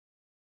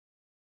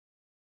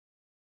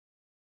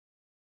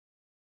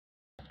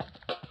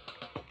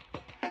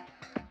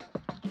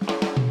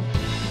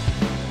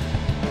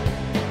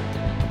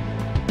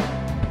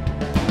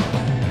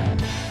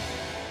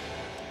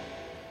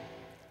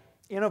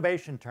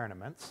Innovation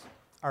tournaments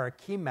are a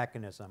key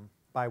mechanism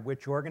by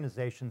which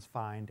organizations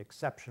find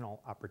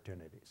exceptional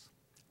opportunities.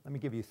 Let me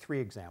give you 3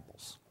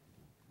 examples.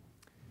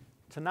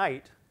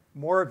 Tonight,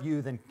 more of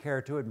you than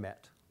care to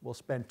admit will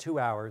spend 2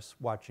 hours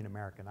watching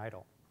American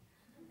Idol.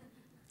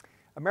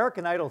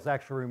 American Idol is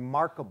actually a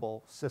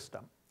remarkable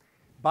system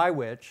by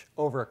which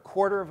over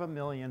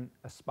 250,000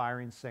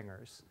 aspiring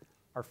singers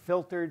are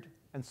filtered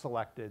and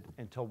selected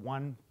until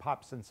one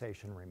pop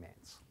sensation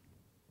remains.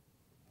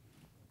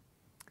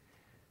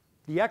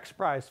 The X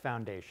Prize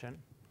Foundation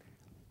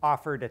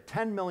offered a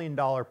 $10 million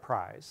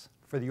prize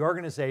for the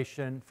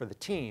organization, for the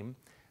team,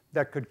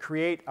 that could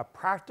create a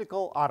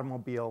practical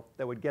automobile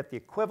that would get the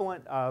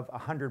equivalent of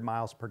 100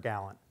 miles per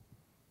gallon.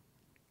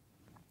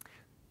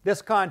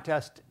 This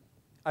contest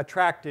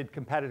attracted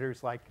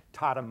competitors like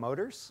Tata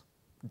Motors,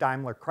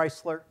 Daimler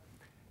Chrysler,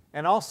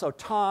 and also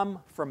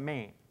Tom from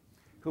Maine,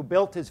 who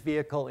built his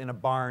vehicle in a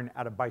barn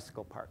out of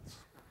bicycle parts.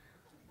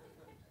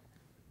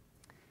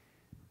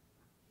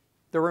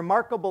 The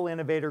remarkable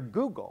innovator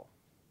Google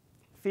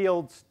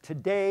fields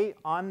today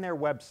on their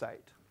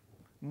website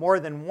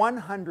more than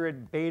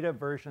 100 beta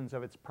versions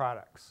of its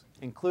products,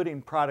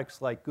 including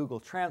products like Google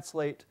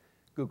Translate,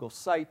 Google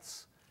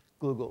Sites,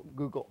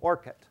 Google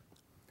Orchid,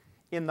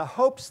 in the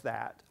hopes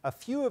that a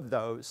few of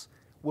those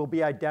will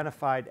be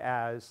identified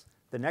as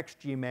the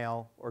next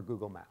Gmail or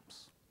Google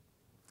Maps.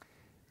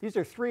 These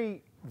are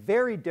 3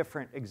 very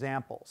different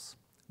examples,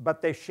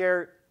 but they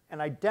share an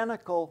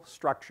identical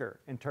structure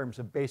in terms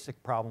of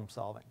basic problem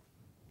solving,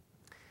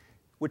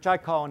 which I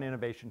call an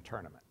innovation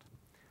tournament.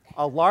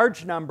 A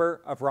large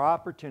number of raw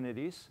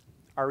opportunities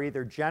are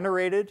either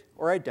generated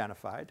or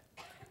identified,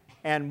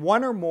 and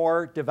 1 or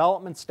more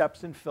development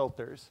steps and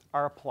filters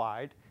are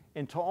applied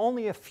until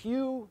only a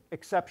few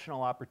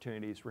exceptional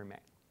opportunities remain.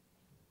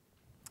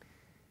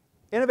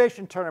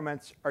 Innovation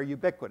tournaments are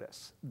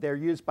ubiquitous. They're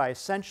used by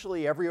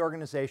essentially every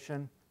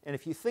organization, and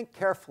if you think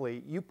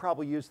carefully, you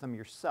probably use them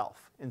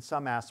yourself in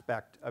some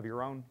aspect of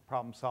your own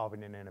problem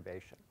solving and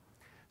innovation.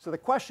 So the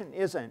question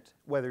isn't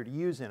whether to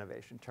use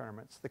innovation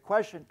tournaments. The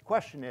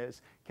question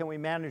is, can we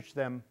manage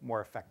them more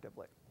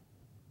effectively?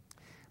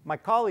 My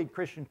colleague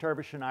Christian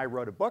Turbish and I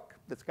wrote a book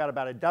that's got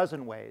about a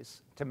dozen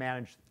ways to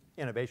manage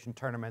innovation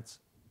tournaments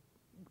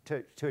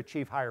to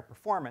achieve higher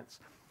performance.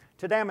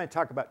 Today I'm going to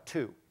talk about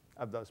 2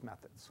 of those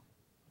methods.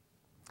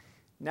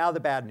 Now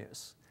the bad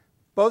news.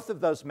 Both of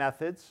those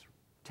methods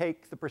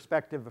take the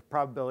perspective of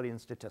probability and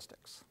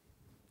statistics.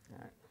 All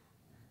right.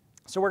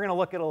 So we're going to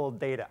look at a little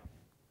data.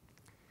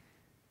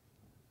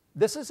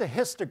 This is a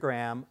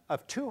histogram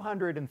of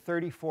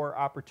 234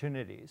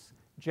 opportunities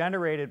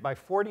generated by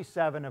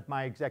 47 of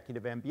my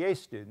executive MBA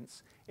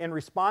students in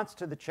response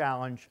to the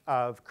challenge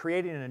of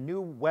creating a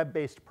new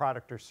web-based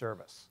product or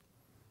service.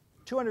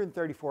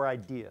 234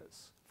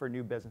 ideas for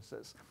new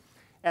businesses.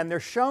 And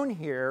they're shown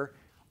here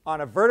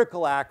on a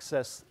vertical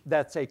axis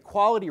that's a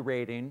quality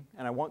rating,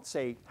 and I won't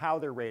say how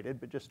they're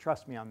rated, but just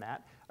trust me on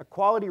that, a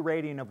quality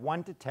rating of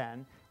 1 to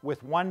 10,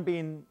 with 1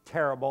 being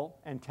terrible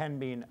and 10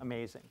 being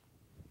amazing.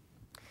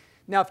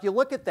 Now, if you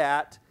look at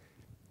that,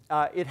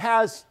 it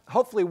has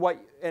hopefully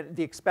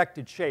the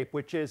expected shape,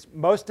 which is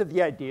most of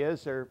the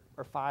ideas are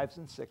 5s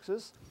and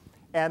 6s,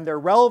 and there are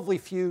relatively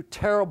few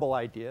terrible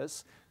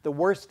ideas. The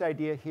worst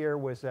idea here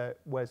was a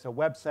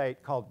website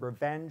called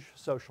Revenge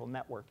Social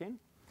Networking.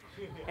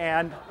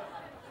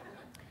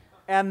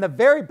 And the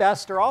very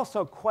best are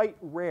also quite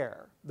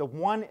rare. The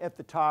one at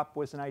the top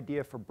was an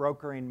idea for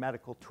brokering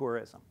medical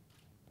tourism.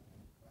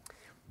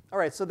 All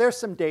right, so there's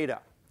some data.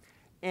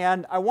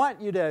 And I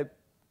want you to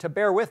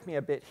bear with me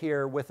a bit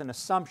here with an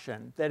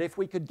assumption that if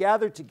we could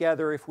gather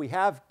together, if we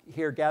have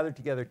here gathered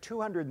together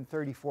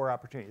 234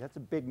 opportunities, that's a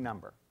big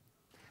number,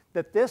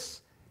 that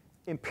this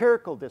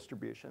empirical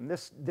distribution,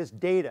 this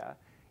data,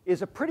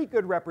 is a pretty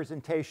good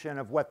representation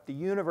of what the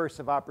universe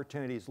of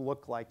opportunities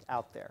look like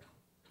out there.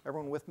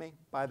 Everyone with me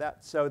by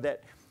that? So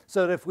that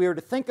if we were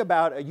to think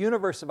about a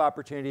universe of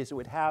opportunities, it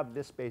would have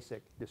this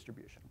basic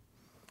distribution.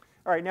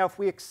 All right, now if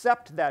we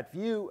accept that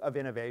view of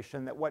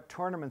innovation, that what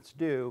tournaments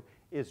do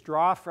is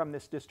draw from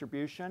this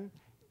distribution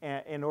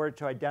in order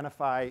to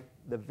identify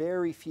the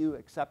very few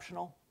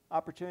exceptional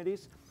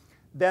opportunities,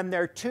 then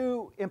there are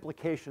 2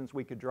 implications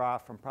we could draw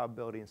from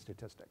probability and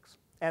statistics.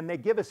 And they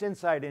give us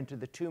insight into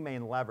the 2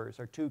 main levers,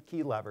 or 2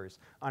 key levers,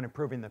 on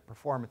improving the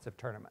performance of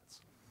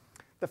tournaments.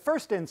 The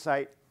first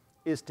insight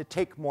is to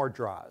take more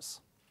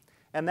draws,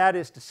 and that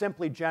is to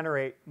simply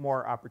generate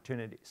more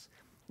opportunities.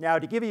 Now,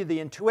 to give you the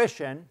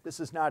intuition, this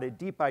is not a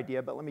deep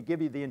idea, but let me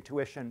give you the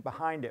intuition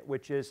behind it,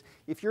 which is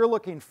if you're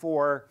looking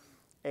for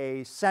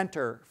a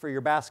center for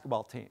your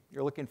basketball team,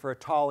 you're looking for a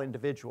tall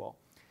individual,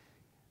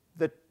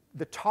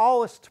 the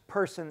tallest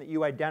person that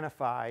you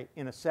identify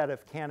in a set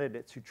of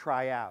candidates who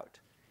try out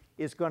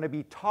is going to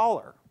be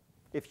taller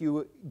if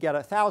you get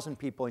 1,000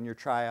 people in your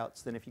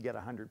tryouts than if you get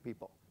 100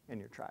 people in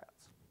your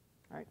tryouts.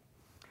 Right?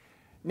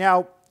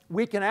 Now,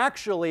 we can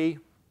actually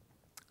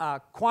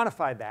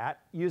quantify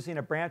that using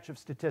a branch of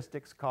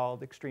statistics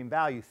called extreme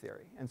value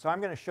theory. And so I'm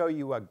going to show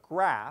you a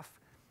graph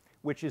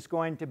which is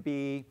going to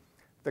be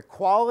the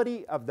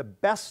quality of the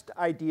best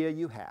idea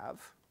you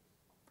have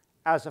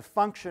as a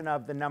function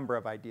of the number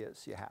of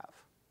ideas you have.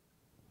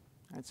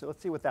 All right, so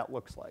let's see what that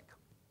looks like.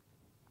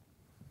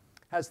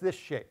 It has this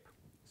shape.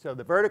 So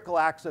the vertical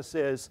axis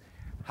is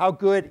how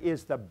good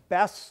is the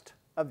best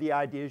of the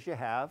ideas you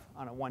have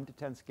on a 1 to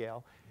 10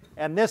 scale.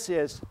 And this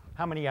is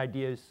how many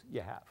ideas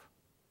you have.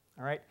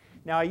 All right?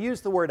 Now, I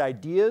use the word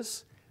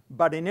ideas,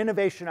 but an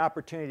innovation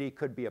opportunity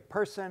could be a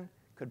person,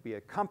 could be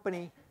a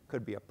company,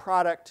 could be a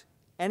product,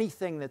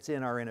 anything that's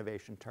in our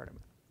innovation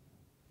tournament.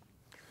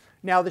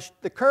 Now,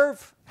 the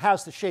curve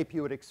has the shape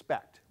you would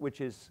expect,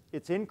 which is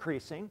it's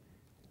increasing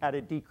at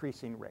a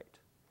decreasing rate,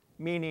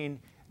 meaning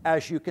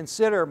as you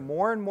consider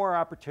more and more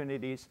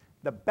opportunities,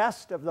 the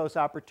best of those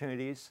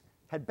opportunities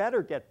had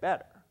better get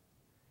better,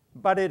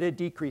 but at a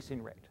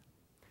decreasing rate.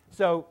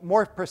 So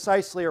more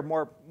precisely or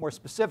more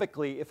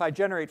specifically, if I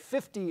generate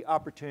 50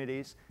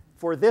 opportunities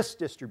for this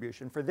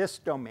distribution, for this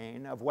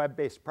domain of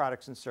web-based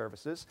products and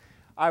services,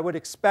 I would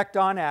expect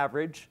on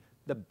average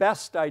the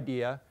best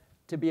idea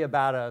to be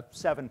about a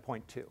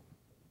 7.2.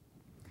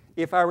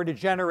 If I were to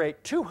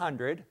generate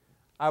 200,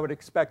 I would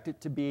expect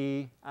it to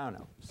be, I don't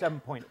know,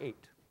 7.8.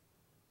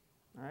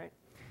 All right?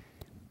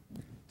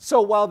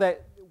 So while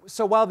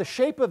the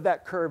shape of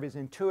that curve is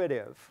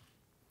intuitive,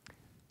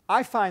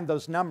 I find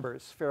those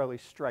numbers fairly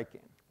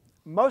striking.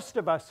 Most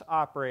of us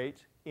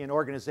operate in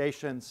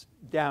organizations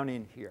down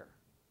in here,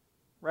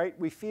 right?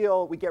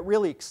 We get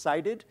really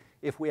excited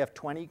if we have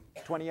 20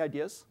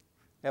 ideas.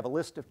 We have a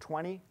list of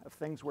 20 of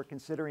things we're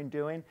considering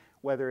doing,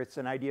 whether it's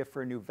an idea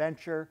for a new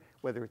venture,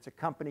 whether it's a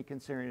company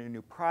considering a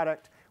new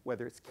product,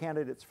 whether it's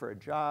candidates for a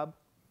job.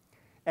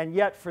 And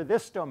yet for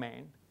this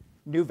domain,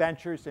 new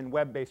ventures in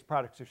web-based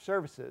products or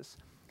services,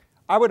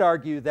 I would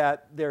argue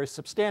that there is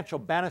substantial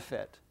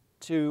benefit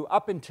to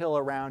up until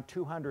around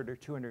 200 or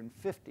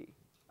 250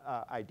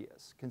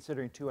 ideas,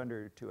 considering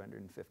 200 or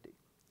 250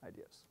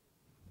 ideas.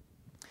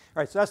 All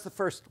right, so that's the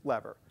first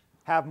lever.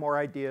 Have more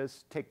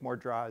ideas, take more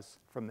draws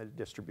from the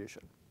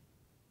distribution.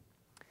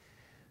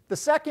 The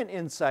second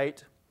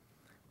insight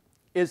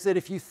is that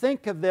if you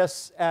think of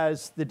this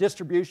as the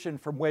distribution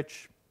from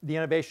which the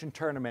innovation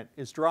tournament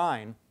is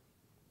drawing,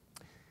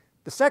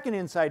 the second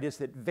insight is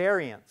that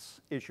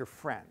variance is your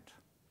friend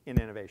in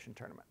innovation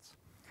tournaments.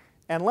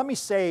 And let me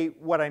say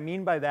what I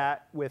mean by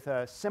that with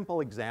a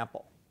simple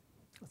example.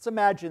 Let's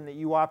imagine that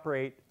you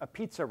operate a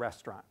pizza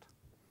restaurant,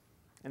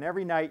 and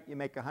every night you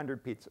make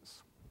 100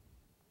 pizzas.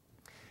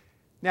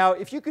 Now,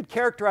 if you could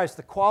characterize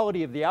the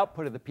quality of the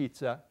output of the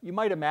pizza, you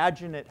might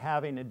imagine it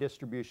having a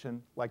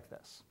distribution like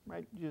this,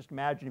 right? You just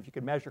imagine if you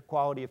could measure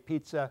quality of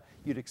pizza,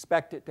 you'd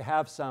expect it to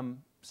have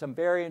some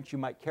variance. You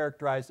might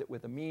characterize it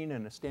with a mean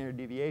and a standard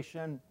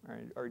deviation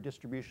or a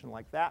distribution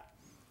like that.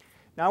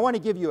 Now, I want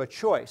to give you a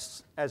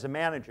choice as a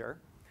manager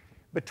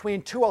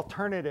between two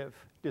alternative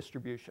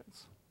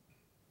distributions.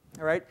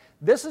 All right?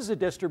 This is a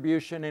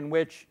distribution in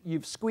which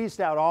you've squeezed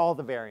out all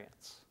the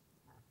variance.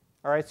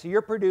 All right? So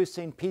you're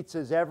producing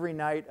pizzas every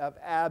night of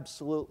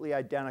absolutely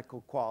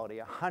identical quality,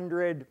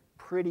 100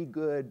 pretty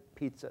good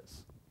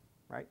pizzas,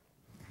 right?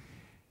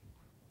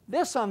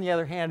 This, on the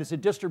other hand, is a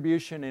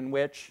distribution in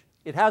which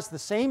it has the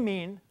same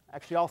mean.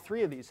 Actually, all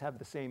three of these have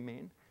the same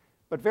mean,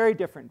 but very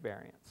different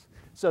variance.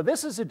 So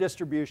this is a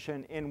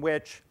distribution in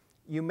which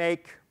you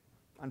make,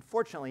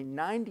 unfortunately,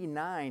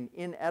 99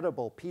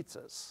 inedible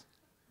pizzas,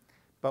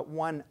 but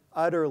one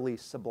utterly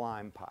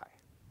sublime pie.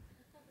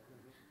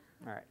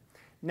 All right.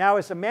 Now,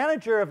 as a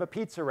manager of a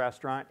pizza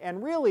restaurant,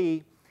 and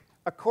really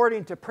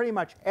according to pretty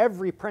much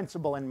every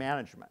principle in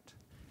management,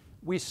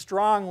 we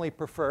strongly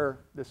prefer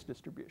this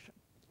distribution.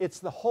 It's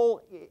the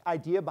whole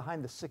idea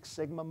behind the Six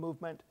Sigma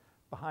movement,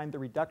 behind the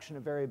reduction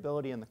of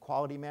variability in the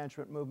quality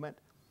management movement.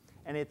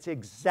 And it's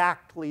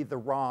exactly the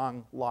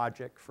wrong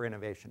logic for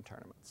innovation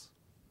tournaments.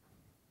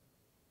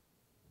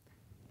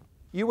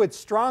 You would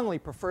strongly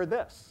prefer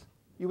this.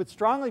 You would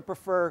strongly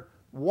prefer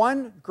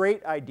one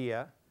great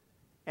idea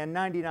and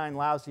 99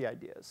 lousy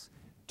ideas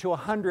to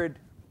 100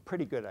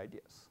 pretty good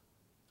ideas.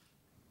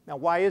 Now,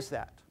 why is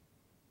that?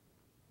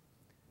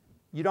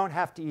 You don't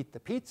have to eat the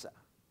pizza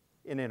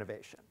in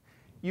innovation.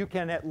 You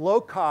can, at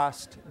low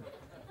cost,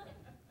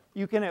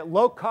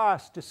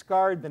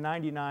 discard the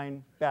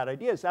 99 bad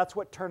ideas. That's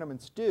what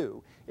tournaments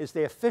do, is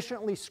they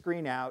efficiently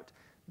screen out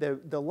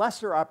the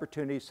lesser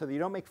opportunities so that you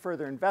don't make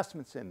further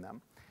investments in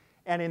them.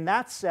 And in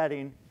that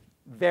setting,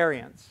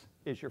 variance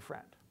is your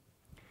friend.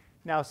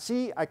 Now,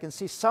 I can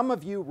see some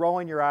of you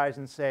rolling your eyes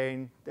and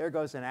saying, there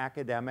goes an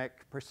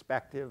academic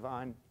perspective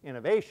on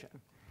innovation.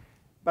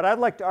 But I'd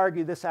like to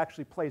argue this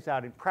actually plays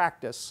out in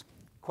practice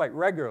quite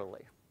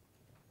regularly.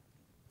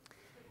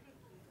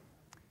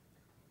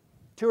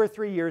 2 or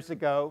 3 years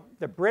ago, in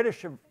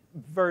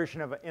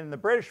the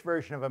British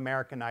version of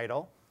American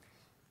Idol,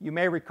 you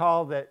may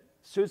recall that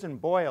Susan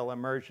Boyle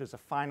emerged as a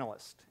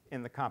finalist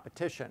in the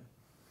competition.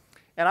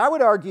 And I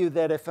would argue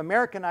that if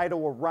American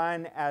Idol were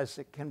run as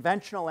a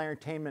conventional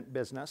entertainment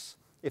business,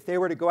 if they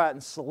were to go out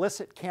and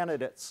solicit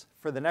candidates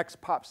for the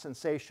next pop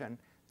sensation,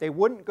 they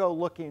wouldn't go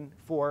looking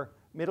for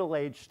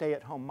middle-aged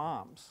stay-at-home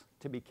moms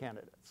to be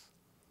candidates.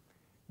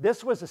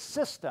 This was a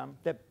system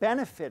that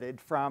benefited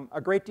from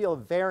a great deal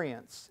of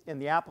variance in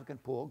the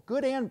applicant pool,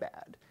 good and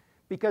bad,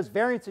 because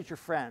variance is your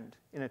friend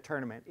in a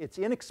tournament. It's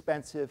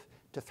inexpensive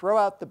to throw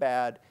out the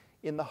bad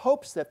in the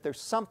hopes that there's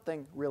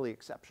something really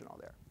exceptional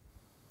there.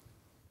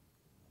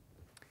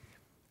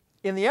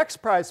 In the X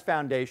Prize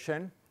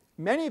Foundation,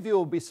 many of you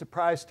will be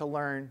surprised to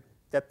learn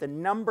that the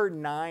number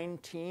 9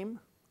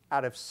 team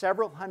out of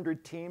several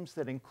hundred teams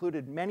that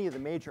included many of the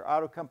major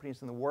auto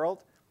companies in the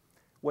world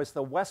was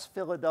the West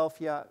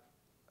Philadelphia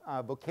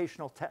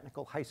Vocational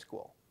Technical High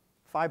School,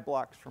 5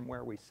 blocks from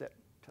where we sit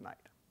tonight.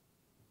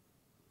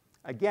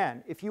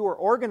 Again, if you were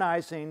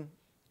organizing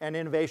an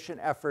innovation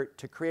effort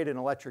to create an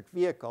electric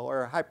vehicle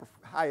or a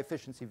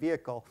high-efficiency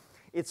vehicle,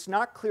 it's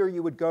not clear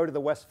you would go to the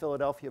West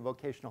Philadelphia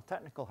Vocational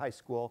Technical High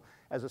School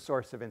as a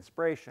source of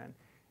inspiration.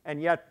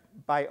 And yet,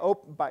 by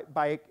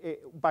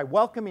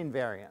welcoming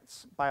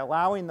variance, by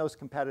allowing those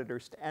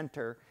competitors to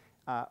enter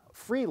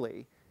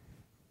freely,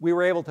 we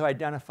were able to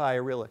identify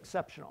a real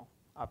exceptional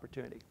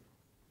opportunity.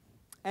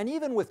 And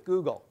even with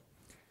Google,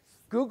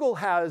 Google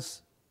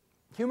has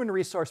human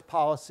resource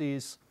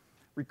policies,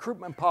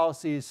 recruitment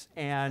policies,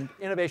 and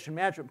innovation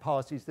management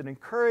policies that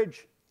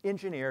encourage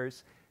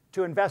engineers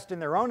to invest in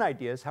their own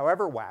ideas,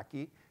 however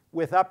wacky,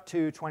 with up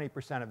to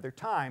 20% of their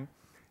time,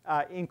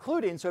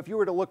 including, so if you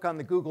were to look on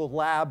the Google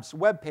Labs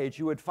webpage,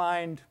 you would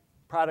find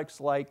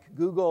products like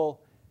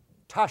Google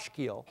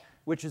Tashkil,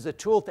 which is a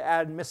tool to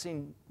add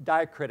missing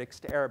diacritics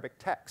to Arabic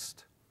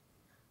text.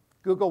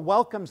 Google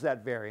welcomes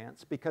that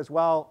variance because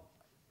while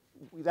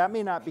that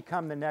may not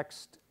become the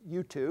next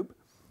YouTube,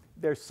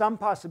 there's some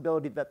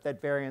possibility that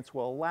that variance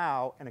will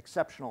allow an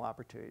exceptional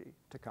opportunity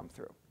to come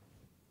through.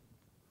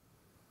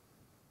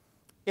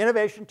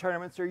 Innovation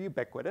tournaments are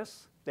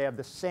ubiquitous. They have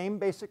the same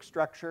basic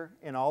structure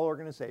in all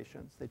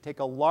organizations. They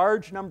take a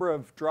large number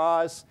of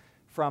draws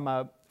from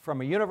a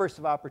universe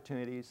of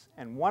opportunities,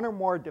 and one or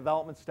more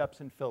development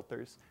steps and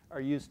filters are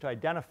used to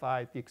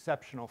identify the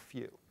exceptional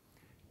few.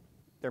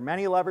 There are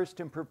many levers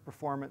to improve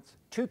performance.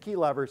 2 key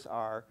levers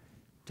are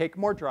take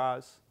more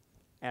draws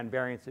and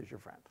variance is your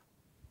friend.